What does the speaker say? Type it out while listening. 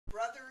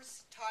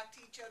talk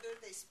to each other,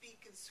 they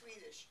speak in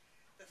Swedish.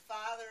 The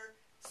father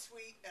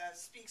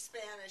speaks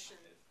Spanish,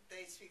 and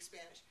they speak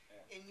Spanish.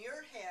 Yeah. In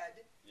your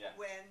head, Yeah.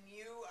 when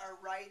you are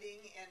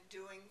writing and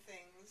doing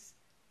things,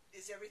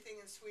 is everything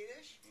in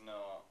Swedish?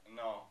 No,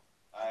 no.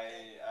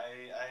 Okay.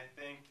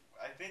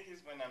 I think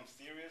it's when I'm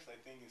serious. I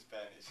think in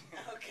Spanish.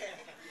 Okay.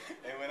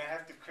 And when I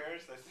have to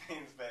curse, I say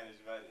in Spanish.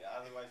 But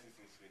otherwise, it's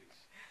in Swedish.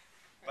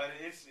 But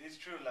it's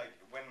true. Like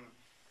when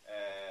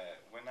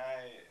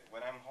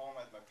I'm home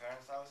at my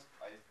parents' house,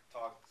 I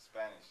talk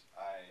Spanish.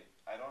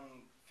 I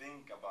don't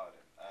think about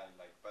it.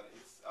 But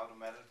it's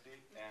automatically,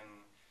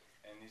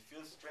 and it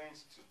feels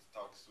strange to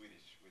talk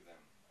Swedish with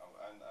them. I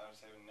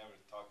would never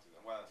talk to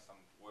them. Well, some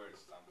words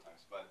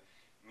sometimes, but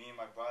me and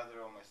my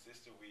brother or my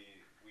sister, we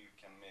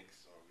can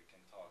mix or we can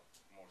talk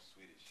more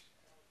Swedish.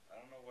 I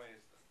don't know why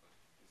it's that, but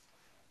it's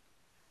like that.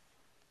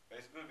 But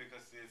it's good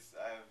because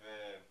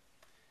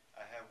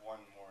I have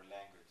one more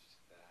language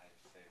that I have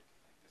saved,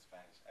 like the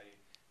Spanish.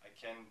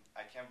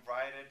 I can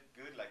write it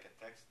good, like a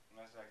text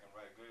message. I can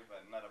write it good,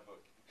 but not a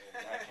book.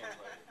 I can't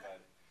write it,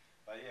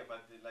 but yeah,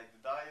 like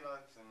the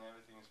dialects and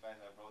everything in Spanish,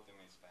 I wrote them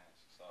in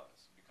Spanish. So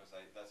because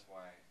that's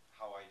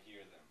how I hear